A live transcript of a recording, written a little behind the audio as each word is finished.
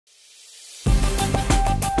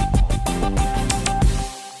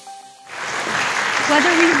Whether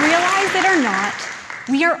we realize it or not,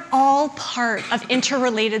 we are all part of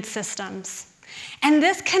interrelated systems. And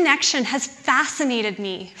this connection has fascinated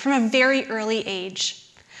me from a very early age.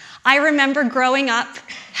 I remember growing up,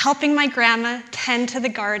 helping my grandma tend to the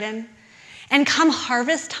garden, and come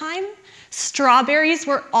harvest time, strawberries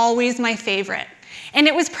were always my favorite. And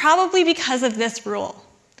it was probably because of this rule.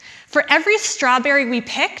 For every strawberry we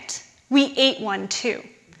picked, we ate one too.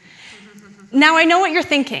 Now I know what you're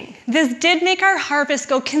thinking. This did make our harvest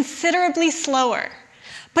go considerably slower,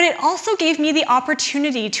 but it also gave me the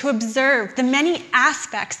opportunity to observe the many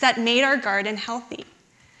aspects that made our garden healthy.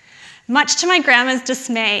 Much to my grandma's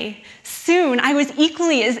dismay, soon I was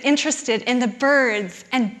equally as interested in the birds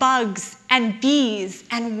and bugs and bees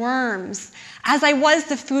and worms as I was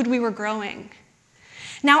the food we were growing.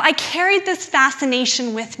 Now I carried this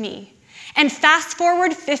fascination with me, and fast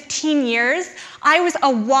forward 15 years, I was a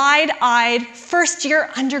wide-eyed first-year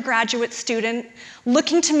undergraduate student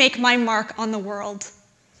looking to make my mark on the world.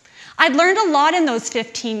 I'd learned a lot in those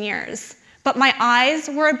 15 years, but my eyes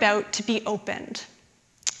were about to be opened.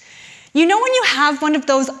 You know when you have one of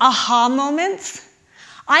those aha moments?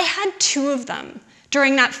 I had two of them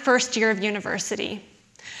during that first year of university.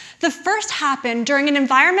 The first happened during an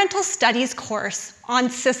environmental studies course on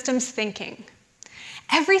systems thinking.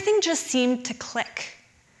 Everything just seemed to click.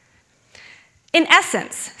 In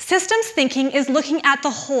essence, systems thinking is looking at the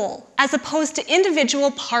whole as opposed to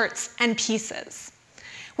individual parts and pieces.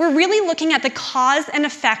 We're really looking at the cause and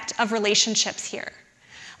effect of relationships here.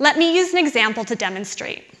 Let me use an example to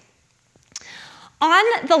demonstrate.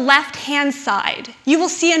 On the left-hand side, you will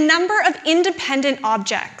see a number of independent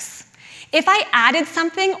objects. If I added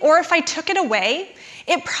something or if I took it away,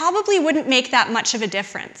 it probably wouldn't make that much of a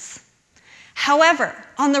difference. However,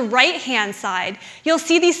 on the right-hand side, you'll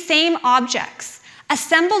see these same objects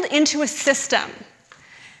assembled into a system.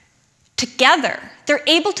 Together, they're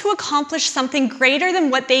able to accomplish something greater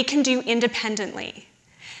than what they can do independently.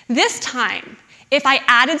 This time, if I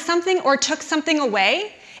added something or took something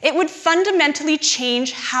away, it would fundamentally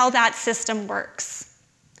change how that system works.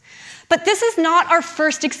 But this is not our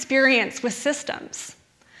first experience with systems.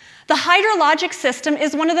 The hydrologic system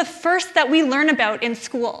is one of the first that we learn about in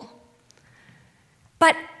school.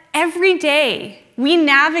 But every day, we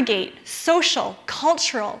navigate social,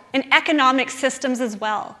 cultural, and economic systems as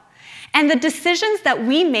well. And the decisions that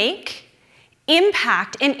we make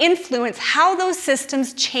impact and influence how those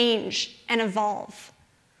systems change and evolve.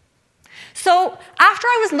 So after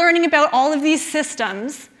I was learning about all of these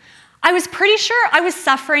systems, I was pretty sure I was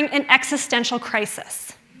suffering an existential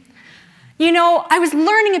crisis. You know, I was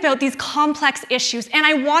learning about these complex issues, and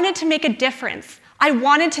I wanted to make a difference. I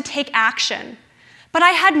wanted to take action. But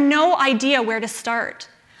I had no idea where to start.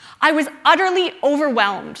 I was utterly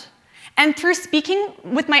overwhelmed. And through speaking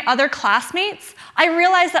with my other classmates, I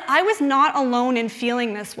realized that I was not alone in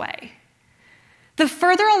feeling this way. The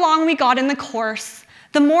further along we got in the course,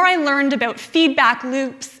 the more I learned about feedback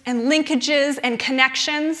loops and linkages and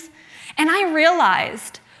connections, and I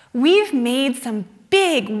realized we've made some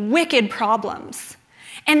big, wicked problems.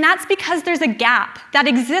 And that's because there's a gap that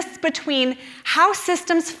exists between how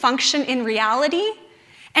systems function in reality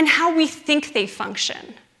and how we think they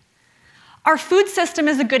function. Our food system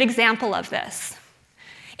is a good example of this.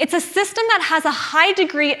 It's a system that has a high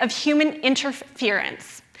degree of human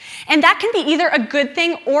interference, and that can be either a good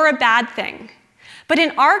thing or a bad thing. But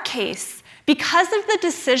in our case, because of the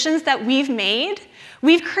decisions that we've made,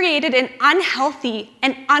 we've created an unhealthy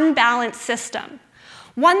and unbalanced system,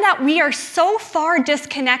 one that we are so far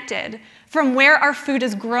disconnected from where our food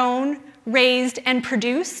is grown, raised, and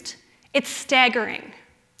produced, it's staggering.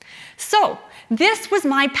 So this was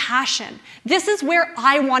my passion. This is where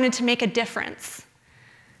I wanted to make a difference.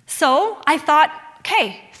 So I thought,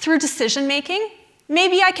 okay, through decision making,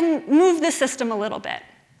 maybe I can move the system a little bit.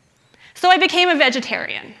 So I became a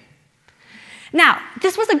vegetarian. Now,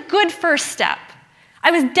 this was a good first step.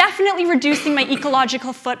 I was definitely reducing my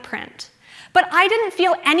ecological footprint, but I didn't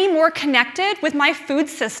feel any more connected with my food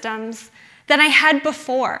systems than I had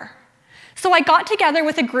before. So I got together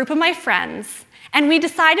with a group of my friends, and we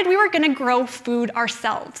decided we were going to grow food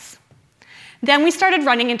ourselves. Then we started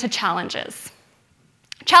running into challenges.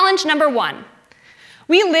 Challenge number one.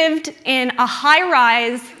 We lived in a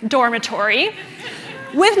high-rise dormitory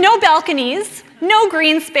with no balconies, no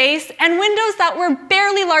green space, and windows that were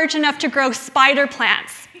barely large enough to grow spider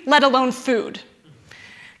plants, let alone food.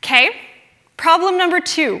 Okay, problem number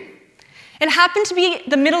two. It happened to be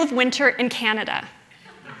the middle of winter in Canada.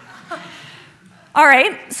 All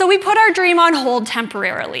right, so we put our dream on hold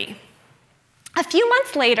temporarily. A few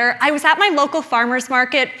months later, I was at my local farmer's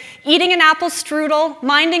market, eating an apple strudel,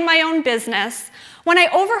 minding my own business, when I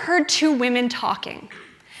overheard two women talking.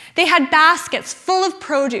 They had baskets full of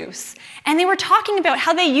produce, and they were talking about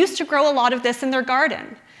how they used to grow a lot of this in their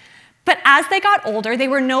garden. But as they got older, they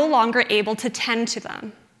were no longer able to tend to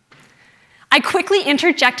them. I quickly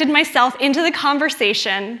interjected myself into the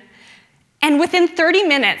conversation, and within 30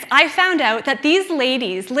 minutes, I found out that these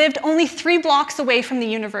ladies lived only 3 blocks away from the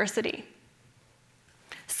university.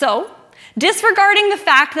 So, disregarding the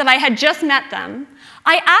fact that I had just met them,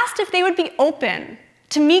 I asked if they would be open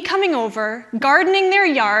to me coming over, gardening their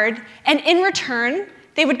yard, and in return,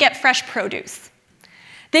 they would get fresh produce.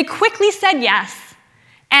 They quickly said yes,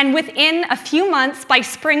 and within a few months, by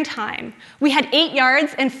springtime, we had 8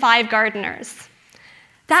 yards and 5 gardeners.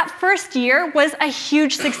 That first year was a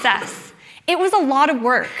huge success. It was a lot of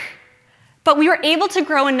work, but we were able to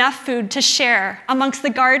grow enough food to share amongst the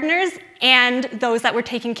gardeners and those that were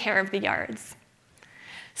taking care of the yards.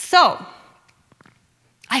 So,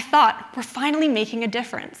 I thought, we're finally making a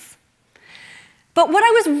difference. But what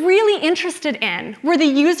I was really interested in were the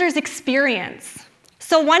user's experience.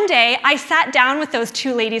 So one day, I sat down with those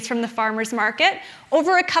 2 ladies from the farmer's market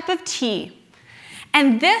over a cup of tea.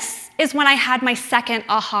 And this is when I had my second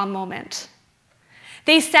aha moment.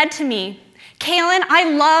 They said to me, "Kalen, I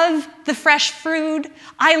love the fresh food.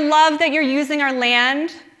 I love that you're using our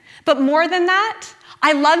land. But more than that,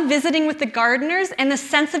 I love visiting with the gardeners and the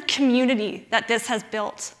sense of community that this has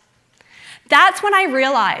built." That's when I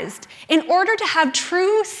realized, in order to have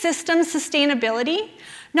true system sustainability,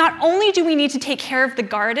 not only do we need to take care of the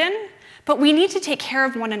garden, but we need to take care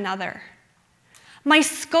of one another. My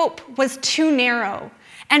scope was too narrow,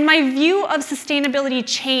 and my view of sustainability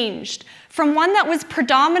changed from one that was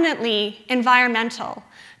predominantly environmental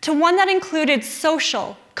to one that included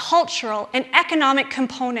social, cultural, and economic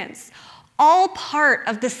components, all part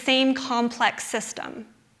of the same complex system.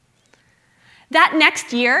 That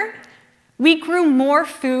next year, we grew more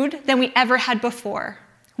food than we ever had before.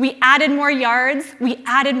 We added more yards, we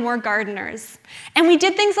added more gardeners, and we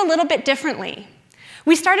did things a little bit differently.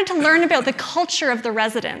 We started to learn about the culture of the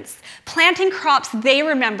residents, planting crops they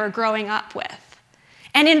remember growing up with.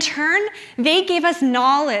 And in turn, they gave us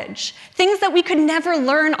knowledge, things that we could never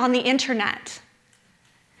learn on the internet.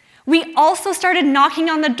 We also started knocking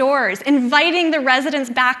on the doors, inviting the residents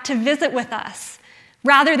back to visit with us,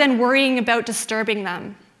 rather than worrying about disturbing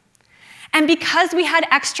them. And because we had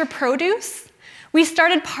extra produce, we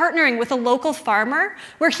started partnering with a local farmer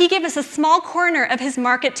where he gave us a small corner of his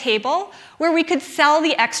market table where we could sell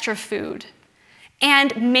the extra food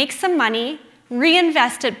and make some money,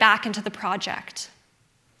 reinvest it back into the project.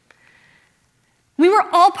 We were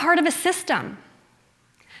all part of a system.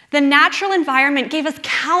 The natural environment gave us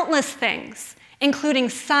countless things, including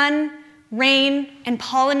sun, rain, and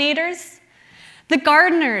pollinators. The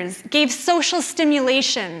gardeners gave social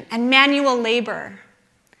stimulation and manual labor.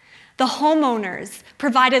 The homeowners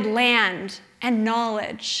provided land and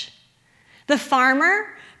knowledge. The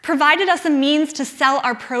farmer provided us a means to sell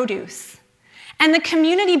our produce. And the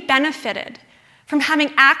community benefited from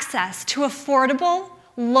having access to affordable,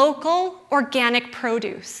 local, organic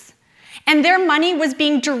produce. And their money was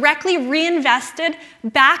being directly reinvested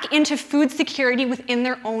back into food security within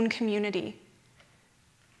their own community.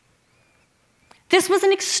 This was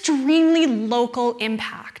an extremely local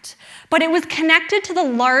impact, but it was connected to the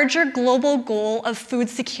larger global goal of food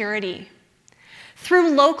security. Through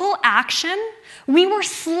local action, we were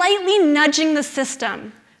slightly nudging the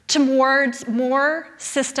system towards more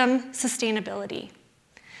system sustainability.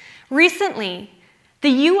 Recently, the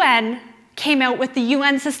UN came out with the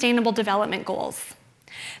UN Sustainable Development Goals.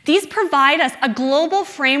 These provide us a global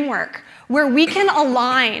framework where we can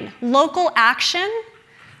align local action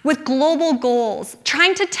with global goals,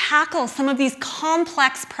 trying to tackle some of these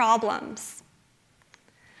complex problems.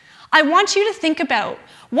 I want you to think about,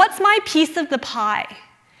 what's my piece of the pie?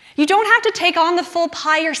 You don't have to take on the full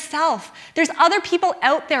pie yourself. There's other people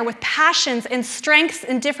out there with passions and strengths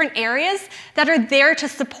in different areas that are there to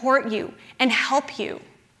support you and help you.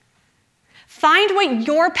 Find what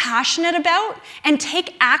you're passionate about and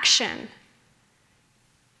take action.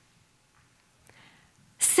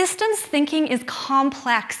 Systems thinking is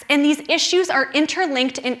complex, and these issues are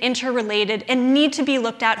interlinked and interrelated and need to be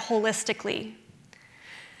looked at holistically.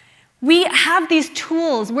 We have these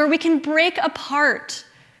tools where we can break apart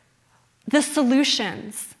the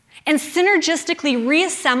solutions and synergistically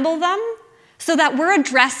reassemble them so that we're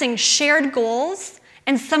addressing shared goals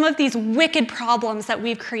and some of these wicked problems that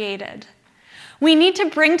we've created. We need to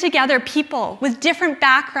bring together people with different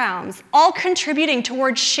backgrounds, all contributing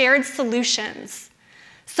towards shared solutions,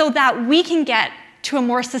 so that we can get to a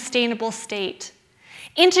more sustainable state.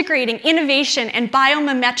 Integrating innovation and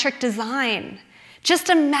biomimetic design, Just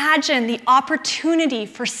imagine the opportunity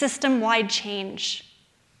for system-wide change.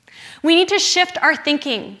 We need to shift our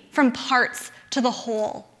thinking from parts to the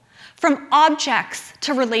whole, from objects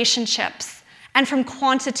to relationships, and from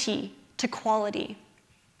quantity to quality.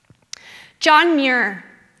 John Muir,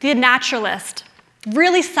 the naturalist,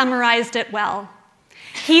 really summarized it well.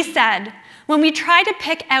 He said, when we try to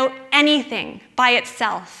pick out anything by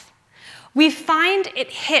itself, we find it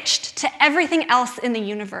hitched to everything else in the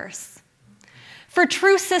universe. For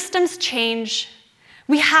true systems change,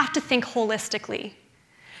 we have to think holistically,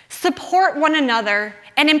 support one another,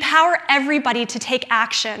 and empower everybody to take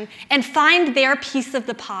action and find their piece of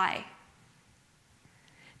the pie.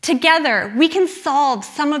 Together, we can solve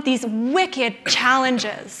some of these wicked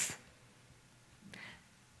challenges.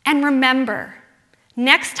 And remember,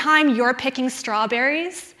 next time you're picking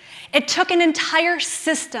strawberries, it took an entire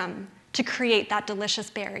system to create that delicious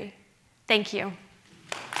berry. Thank you.